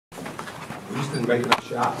We just didn't make enough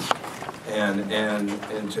shots.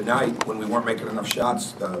 And tonight, when we weren't making enough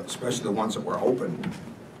shots, especially the ones that were open,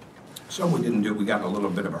 some we didn't do, we got in a little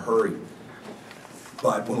bit of a hurry.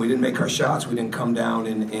 But when we didn't make our shots, we didn't come down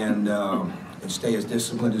and stay as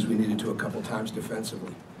disciplined as we needed to a couple times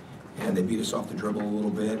defensively. And they beat us off the dribble a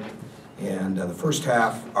little bit. And the first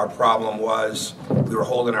half, our problem was we were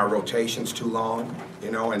holding our rotations too long,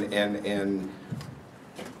 you know, and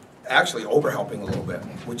actually overhelping a little bit,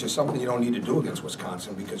 which is something you don't need to do against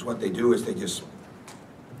Wisconsin, because what they do is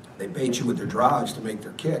they bait you with their drives to make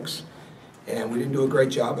their kicks. And we didn't do a great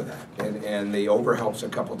job of that. And they overhelped a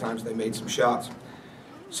couple times. They made some shots.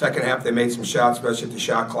 Second half, they made some shots, especially at the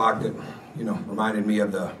shot clock, that, you know, reminded me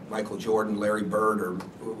of the Michael Jordan, Larry Bird, or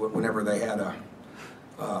whenever they had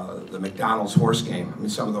the McDonald's horse game. I mean,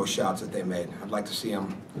 some of those shots that they made. I'd like to see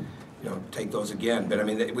them, you know, take those again. But I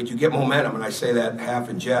mean, when you get momentum, and I say that half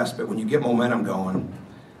in jest, but when you get momentum going,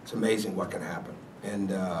 it's amazing what can happen. And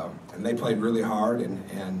they played really hard,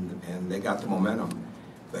 and they got the momentum.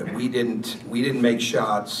 But we didn't make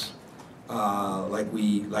shots like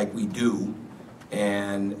we do.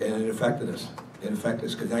 And it affected us. It affected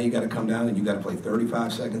us because now you got to come down and you got to play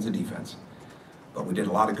 35 seconds of defense. But we did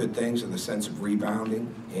a lot of good things in the sense of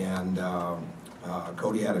rebounding. And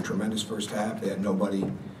Cody had a tremendous first half. They had nobody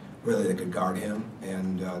really that could guard him,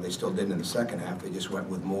 and they still didn't in the second half. They just went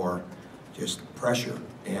with more just pressure.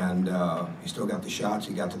 And he still got the shots.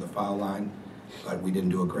 He got to the foul line, but we didn't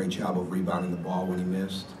do a great job of rebounding the ball when he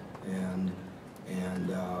missed. And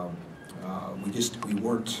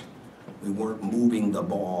we weren't moving the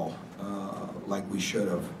ball like we should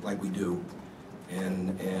have, like we do.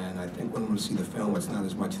 And I think when we see the film, it's not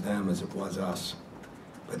as much them as it was us.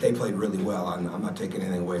 But they played really well. I'm not taking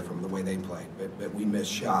anything away from the way they played. But we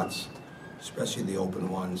missed shots, especially the open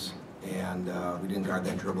ones. And we didn't guard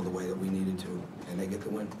that dribble the way that we needed to. And they get the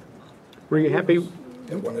win. Were you happy?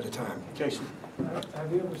 Yeah, one at a time. Jason.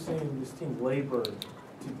 Have you ever seen this team labor to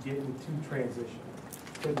get into transition?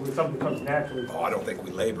 When something comes naturally. Oh, I don't think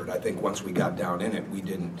we labored. I think once we got down in it, we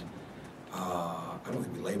didn't. I don't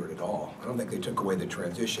think we labored at all. I don't think they took away the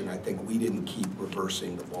transition. I think we didn't keep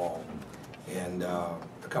reversing the ball. And a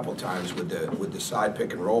couple of times with the side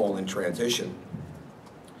pick and roll in transition,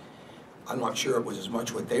 I'm not sure it was as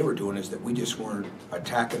much what they were doing as that we just weren't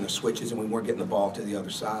attacking the switches and we weren't getting the ball to the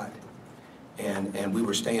other side. And we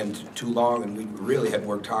were staying too long, and we really had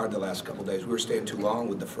worked hard the last couple of days. We were staying too long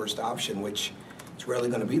with the first option, which it's rarely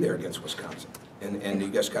going to be there against Wisconsin. And you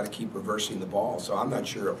just got to keep reversing the ball. So I'm not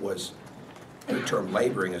sure it was the term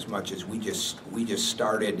laboring as much as we just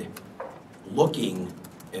started looking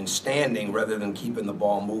and standing rather than keeping the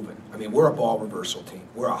ball moving. I mean, we're a ball reversal team.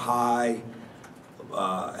 We're a high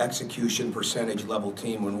execution percentage level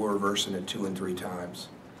team when we're reversing it 2 and 3 times.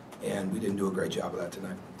 And we didn't do a great job of that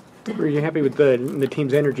tonight. Were you happy with the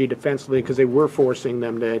team's energy defensively, because they were forcing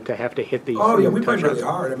them to have to hit these? Oh yeah, we played really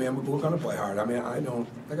hard. I mean, we're going to play hard. I mean, I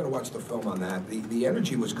got to watch the film on that. The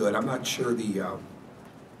energy was good. I'm not sure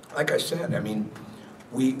like I said, I mean,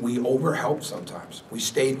 we overhelped sometimes. We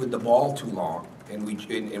stayed with the ball too long, and we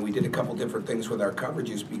did a couple different things with our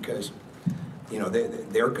coverages because, you know,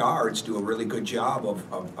 their guards do a really good job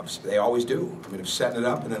of they always do. I mean, of setting it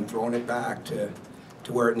up and then throwing it back to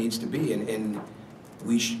where it needs to be, and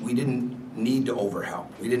we didn't need to overhelp.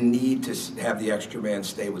 We didn't need to have the extra man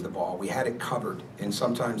stay with the ball. We had it covered, and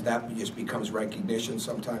sometimes that just becomes recognition.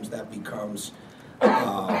 Sometimes that becomes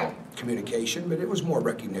communication, but it was more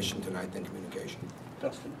recognition tonight than communication.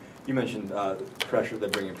 Dustin. You mentioned pressure, they're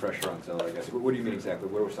bringing pressure on Zeller, I guess. What do you mean exactly?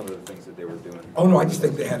 What were some of the things that they were doing? Oh no, I just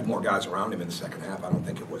think they had more guys around him in the second half. I don't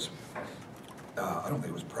think it was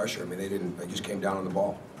pressure. I mean, they just came down on the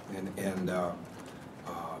ball, and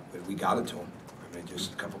but we got it to them. I mean,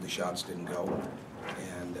 just a couple of the shots didn't go,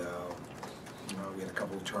 and we had a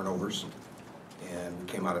couple of turnovers, and we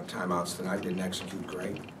came out of timeouts tonight. Didn't execute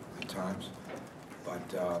great at times, but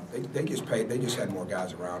they just had more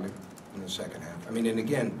guys around him in the second half. I mean, and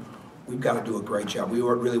again, we've got to do a great job. We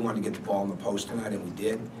really wanted to get the ball in the post tonight, and we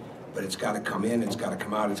did, but it's got to come in, it's got to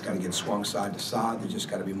come out, it's got to get swung side to side. There's just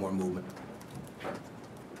got to be more movement.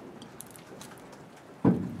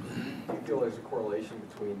 Do you feel there's a correlation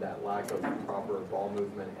between that lack of proper ball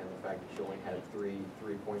movement and the fact that you only had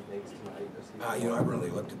three-point makes tonight? You know, I haven't really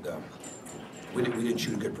looked at them. We didn't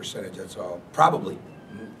shoot a good percentage, that's all. Probably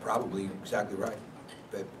exactly right.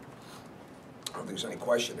 But I don't think there's any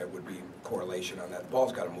question there would be correlation on that. The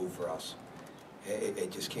ball's got to move for us.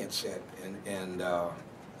 It just can't sit. And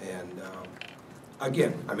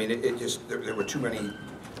again, I mean, it just, there were too many.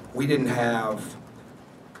 We didn't have,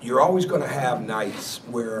 you're always going to have nights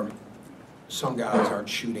where some guys aren't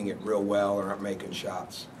shooting it real well or aren't making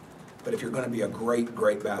shots. But if you're going to be a great,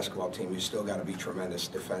 great basketball team, you still got to be tremendous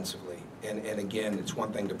defensively. And again, it's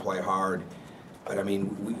one thing to play hard, but I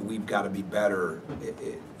mean, we've got to be better.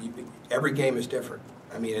 Every game is different.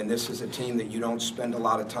 I mean, and this is a team that you don't spend a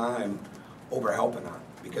lot of time over helping on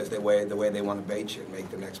because the way they want to bait you and make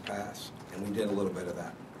the next pass. And we did a little bit of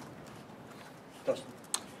that. Dustin.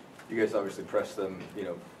 You guys obviously pressed them, you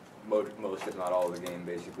know, most if not all of the game,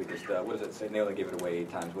 basically. Just what does that say? They only gave it away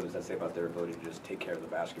 8 times. What does that say about their ability to just take care of the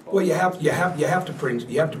basketball? Well, you have to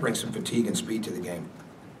bring some fatigue and speed to the game,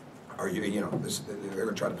 or they're going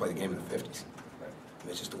to try to play the game in the 50s. I mean,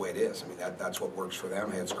 it's just the way it is. I mean, that's what works for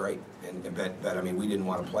them. Hey, it's great. But I mean, we didn't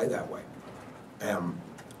want to play that way.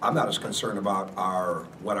 I'm not as concerned about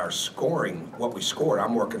what we scored.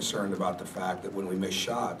 I'm more concerned about the fact that when we miss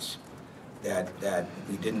shots, that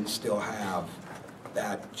we didn't still have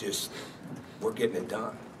that we're getting it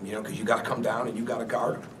done. You know, because you got to come down and you got to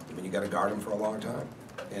guard them. I mean, you got to guard them for a long time.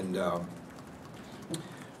 And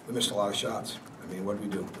we missed a lot of shots. I mean, what did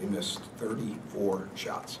we do? We missed 34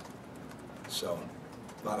 shots. So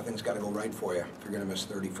a lot of things got to go right for you if you're going to miss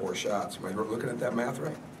 34 shots. Am I looking at that math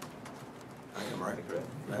right? I am, right?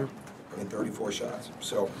 Yeah. I mean, 34 shots.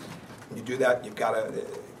 So when you do that, you've got to,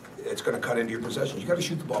 it's going to cut into your possessions. You've got to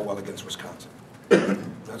shoot the ball well against Wisconsin.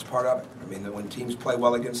 That's part of it. I mean, when teams play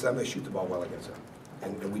well against them, they shoot the ball well against them.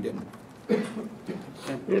 And we didn't.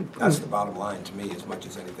 That's the bottom line to me as much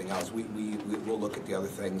as anything else. We'll look at the other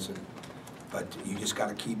things, but you just got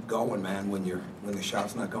to keep going, man, when the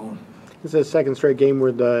shot's not going. This is a second straight game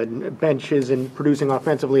where the bench isn't producing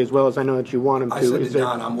offensively as well as I know that you want them to. I said to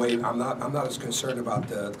Don, I'm not as concerned about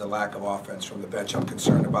the lack of offense from the bench. I'm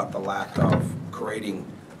concerned about the lack of creating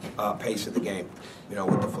pace of the game. You know,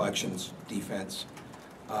 with deflections, defense.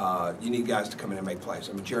 You need guys to come in and make plays.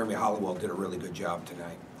 I mean, Jeremy Hollowell did a really good job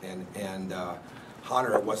tonight, and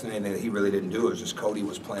Hunter, it wasn't anything that he really didn't do. It was just Cody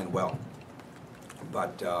was playing well.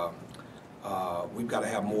 But we've got to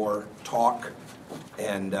have more talk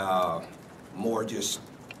and more just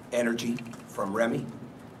energy from Remy,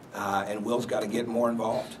 and Will's got to get more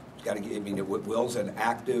involved. He's got to get. I mean, Will's an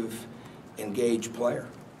active, engaged player,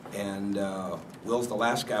 and Will's the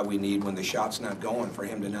last guy we need when the shot's not going for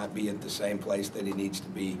him to not be at the same place that he needs to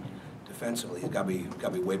be defensively. He's got to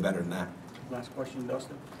be way better than that. Last question,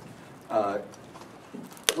 Dustin.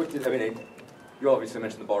 You obviously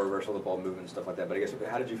mentioned the ball reversal, the ball movement, and stuff like that. But I guess,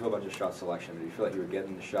 how did you feel about just shot selection? Did you feel like you were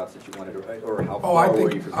getting the shots that you wanted, or how far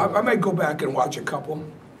were you from? I might go back and watch a couple.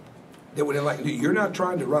 They would like. You're not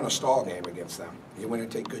trying to run a stall game against them. You want to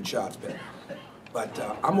take good shots, but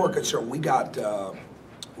I'm more concerned. We got.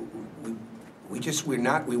 We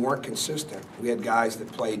weren't consistent. We had guys that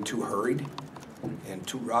played too hurried and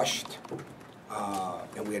too rushed,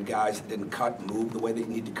 and we had guys that didn't cut and move the way they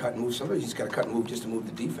need to cut and move. Sometimes you just got to cut and move just to move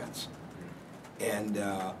the defense. And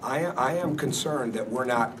I am concerned that we're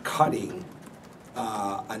not cutting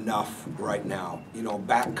enough right now. You know,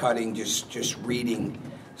 back cutting, just reading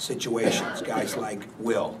situations. Guys like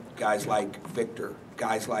Will, guys like Victor,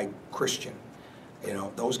 guys like Christian. You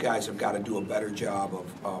know, those guys have got to do a better job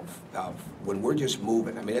of when we're just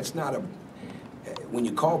moving. I mean, it's not a, when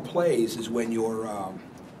you call plays is when you're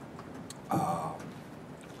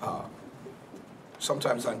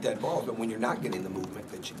sometimes on dead balls, but when you're not getting the movement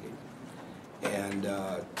that you need. And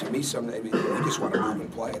to me, we just want to move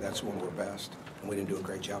and play. That's when we're best. And we didn't do a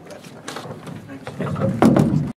great job of that tonight. Thanks.